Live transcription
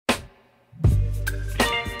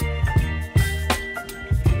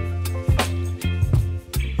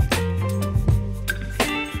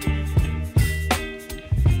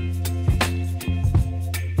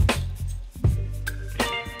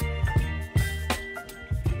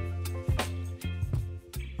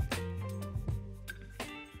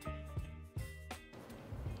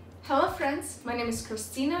Hello friends, my name is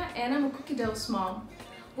Christina and I'm a cookie dough mom.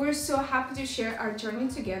 We're so happy to share our journey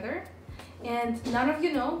together, and none of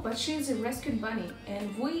you know, but she is a rescued bunny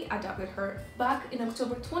and we adopted her back in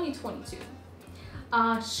October 2022.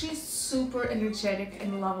 She's super energetic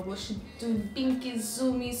and lovable. She's doing pinkies,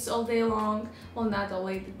 zoomies all day long. Well, not all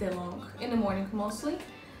day long, in the morning mostly.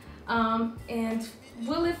 And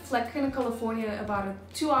we live like in California, about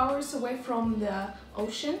 2 hours away from the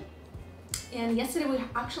ocean. And yesterday we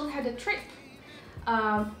actually had a trip.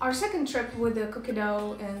 Our second trip with the cookie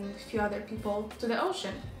dough and a few other people to the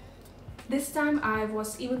ocean. This time I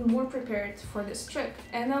was even more prepared for this trip,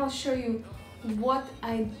 and I'll show you what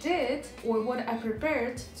I did or what I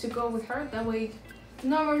prepared to go with her. That way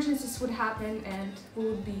no emergencies would happen and we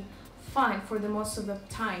would be fine for the most of the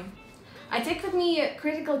time. I take with me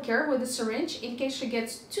critical care with a syringe in case she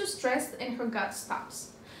gets too stressed and her gut stops.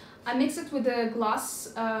 I mix it with a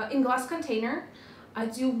glass container. I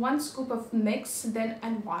do 1 scoop of mix, then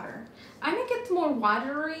add water. I make it more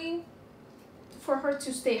watery for her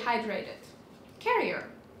to stay hydrated. Carrier.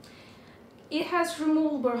 It has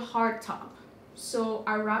removable hard top, so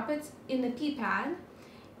I wrap it in a pee pad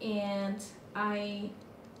and I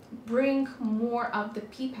bring more of the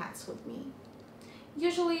pee pads with me.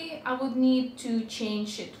 Usually I would need to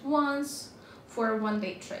change it once for a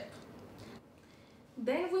 1-day trip.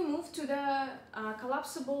 Then we move to the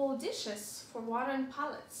collapsible dishes for water and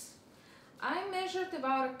pallets. I measured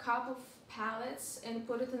about a cup of pallets and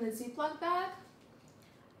put it in a Ziploc bag.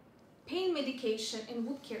 Pain medication and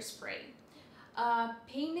wound care spray.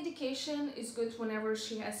 Pain medication is good whenever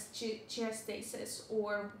she has chiastasis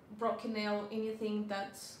or broken nail, anything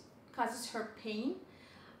that causes her pain.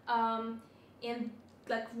 And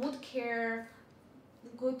like wound care,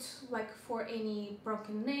 good like for any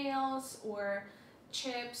broken nails or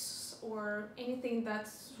chips or anything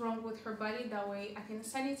that's wrong with her body. That way I can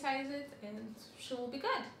sanitize it and she will be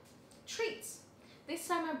good. Treats. This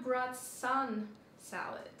time I brought sun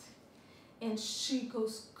salad and she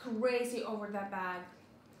goes crazy over that bag.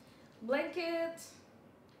 Blanket.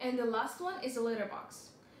 And the last one is a litter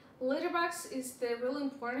box. Litter box is really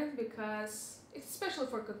important because it's especially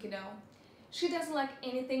for cookie dough. She doesn't like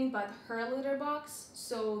anything but her litter box,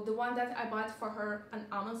 so the one that I bought for her on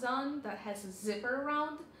Amazon that has a zipper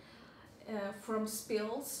around from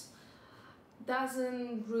spills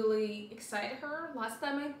doesn't really excite her. Last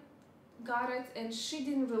time I got it and she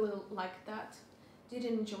didn't really like that,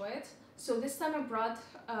 didn't enjoy it. So this time I brought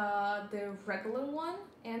the regular one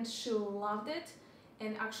and she loved it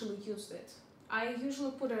and actually used it. I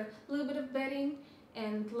usually put a little bit of bedding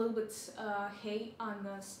and a little bit hay on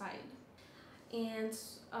the side. And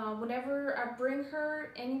whenever I bring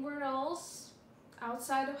her anywhere else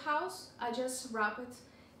outside of house, I just wrap it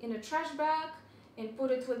in a trash bag and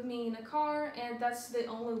put it with me in a car, and that's the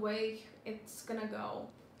only way it's gonna go.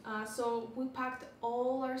 So we packed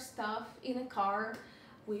all our stuff in a car,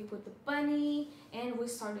 we put the bunny, and we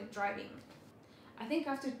started driving. I think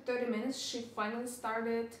after 30 minutes she finally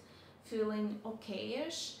started feeling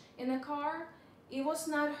okay-ish in the car. It was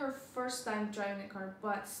not her first time driving a car,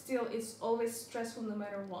 but still it's always stressful no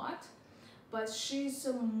matter what. But she's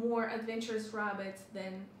a more adventurous rabbit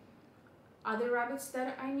than other rabbits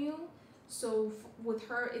that I knew, so with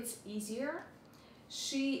her it's easier.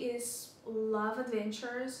 She love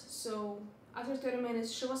adventures, so after 30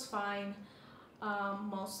 minutes she was fine,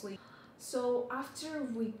 mostly. So after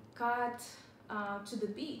we got to the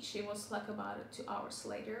beach, it was like about 2 hours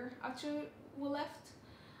later after we left.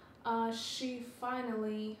 She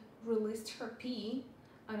finally released her pee.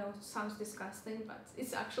 I know it sounds disgusting, but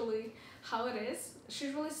it's actually how it is.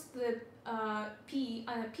 She released the pee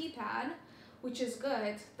on a pee pad, which is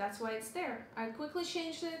good. That's why it's there. I quickly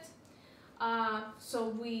changed it. So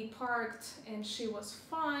we parked and she was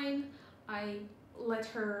fine. I let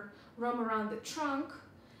her roam around the trunk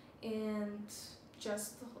and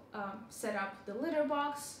just set up the litter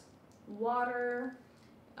box, water,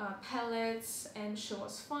 pellets, and she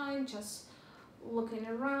was fine, just looking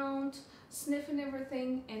around, sniffing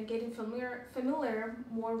everything and getting familiar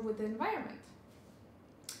more with the environment.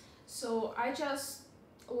 So I just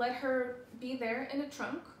let her be there in the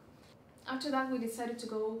trunk. After that we decided to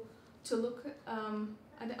go to look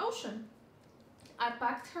at the ocean. I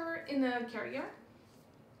packed her in a carrier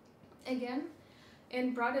again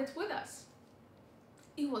and brought it with us.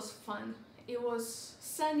 It was fun. It was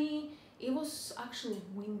sunny. It was actually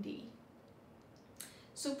windy,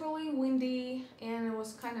 superly windy, and it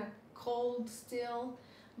was kind of cold still,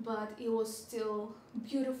 but it was still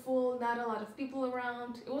beautiful. Not a lot of people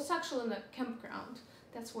around. It was actually in a campground.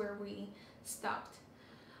 That's where we stopped.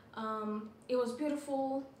 It was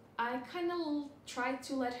beautiful. I kind of tried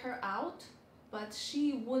to let her out, but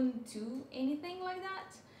she wouldn't do anything like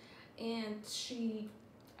that. And she,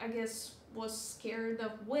 I guess, was scared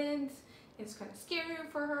of wind. It's kind of scary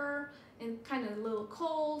for her and kind of a little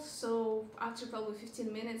cold. So after probably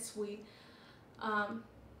 15 minutes, we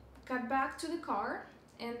got back to the car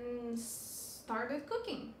and started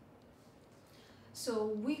cooking.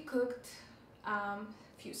 So we cooked a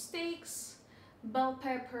few steaks, bell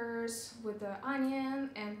peppers with the onion,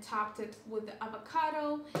 and topped it with the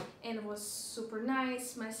avocado, and it was super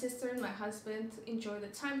nice. My sister and my husband enjoyed the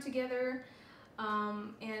time together,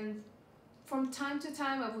 and from time to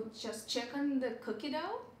time I would just check on the cookie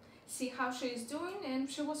dough, see how she is doing, and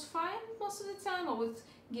she was fine most of the time. I would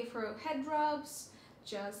give her head rubs,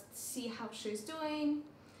 just see how she's doing.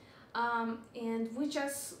 And we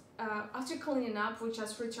just, after cleaning up, we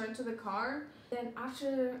just returned to the car. Then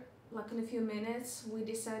after like in a few minutes, we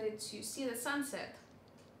decided to see the sunset.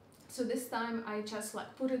 So this time I just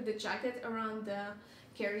like put the jacket around the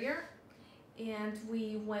carrier and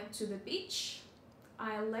we went to the beach.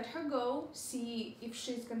 I let her go, see if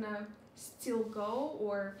she's gonna still go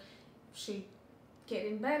or if she's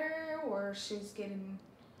getting better or she's getting,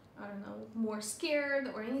 I don't know, more scared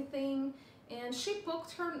or anything. And she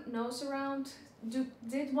poked her nose around,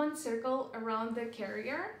 did one circle around the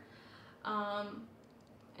carrier,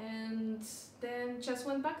 and then just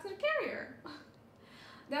went back to the carrier.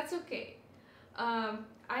 That's okay. I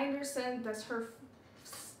understand that's her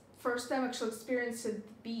first time actually experiencing the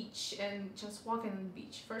beach and just walking on the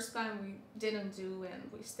beach. First time we didn't do, and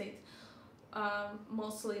we stayed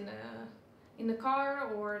mostly in the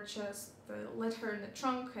car or just let her in the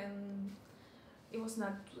trunk, and it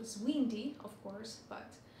was windy, of course, but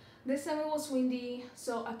this time it was windy,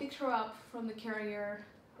 so I picked her up from the carrier,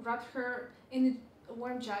 wrapped her in a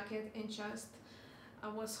warm jacket, and just I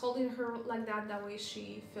was holding her like that way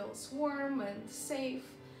she feels warm and safe.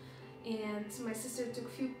 And my sister took a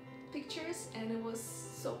few pictures and it was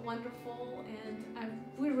so wonderful, and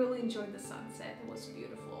we really enjoyed the sunset. It was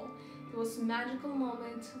beautiful. It was a magical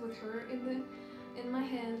moment with her in my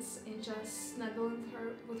hands and just snuggling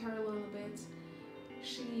with her a little bit.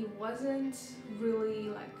 She wasn't really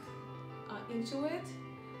like into it,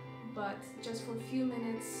 but just for a few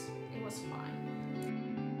minutes it was fine.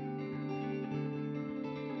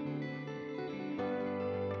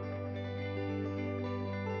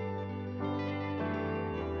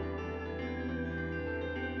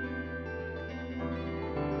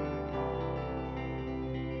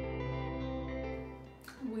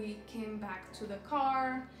 We came back to the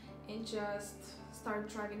car and just started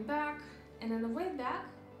driving back, and on the way back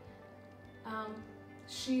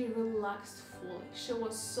she relaxed fully. She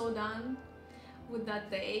was so done with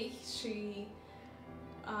that day. She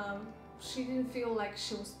didn't feel like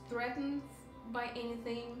she was threatened by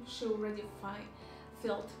anything. She already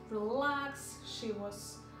felt relaxed. She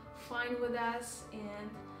was fine with us,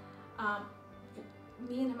 and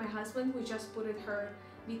me and my husband, we just put her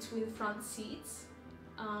between front seats,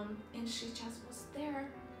 and she just was there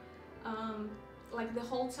like the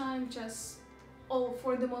whole time, just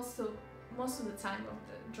for the most of the time of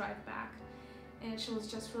the drive back, and she was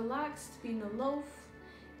just relaxed, being aloof,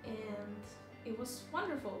 and it was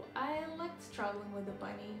wonderful. I liked traveling with the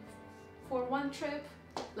bunny. For one trip,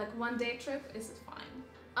 like one day trip, is fine.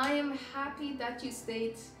 I am happy that you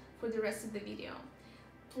stayed for the rest of the video.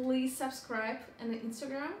 Please subscribe on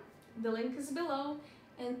Instagram, the link is below,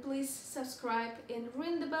 and please subscribe and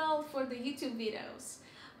ring the bell for the YouTube videos.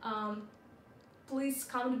 Please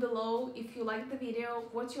comment below if you like the video,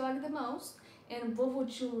 what you like the most, and what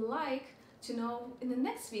would you like to know in the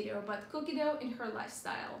next video about cookie dough and her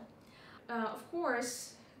lifestyle. Of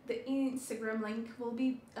course, the Instagram link will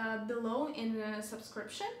be below in the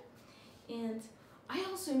subscription, and I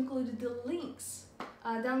also included the links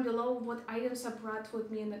down below what items I brought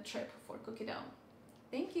with me on the trip for cookie dough.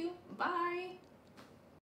 Thank you, bye!